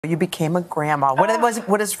You became a grandma.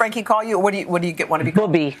 What does Frankie call you? What do you want to be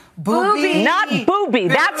called? Bubbie. Bubbie. Not Boobie.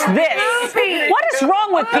 That's this. What is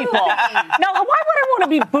wrong with people? No, why would I want to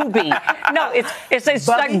be Boobie? No, it's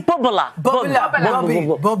like Bubbala.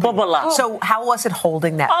 Bubbala. So how was it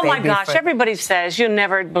holding that baby? Oh my gosh, for... everybody says you'll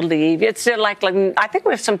never believe. It's like I think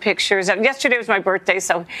we have some pictures. Yesterday was my birthday,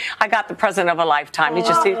 so I got the present of a lifetime. He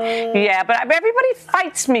just yeah, but everybody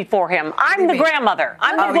fights me for him. I'm the grandmother.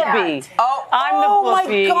 I'm the Bubbie. I'm the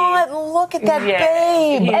Bubbie. My God, look at that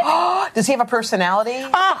babe. Does he have a personality?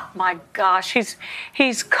 Oh, my gosh.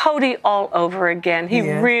 He's Cody all over again. He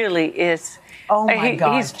really is. Oh, my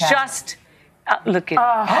God, he's just... look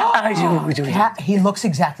at him. He looks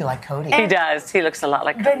exactly like Cody. He does. He looks a lot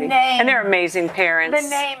like Cody. And they're amazing parents. The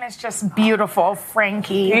name is just beautiful,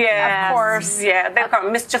 Frankie. Yeah. Of course. Yeah, they call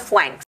him Mr. Flanks.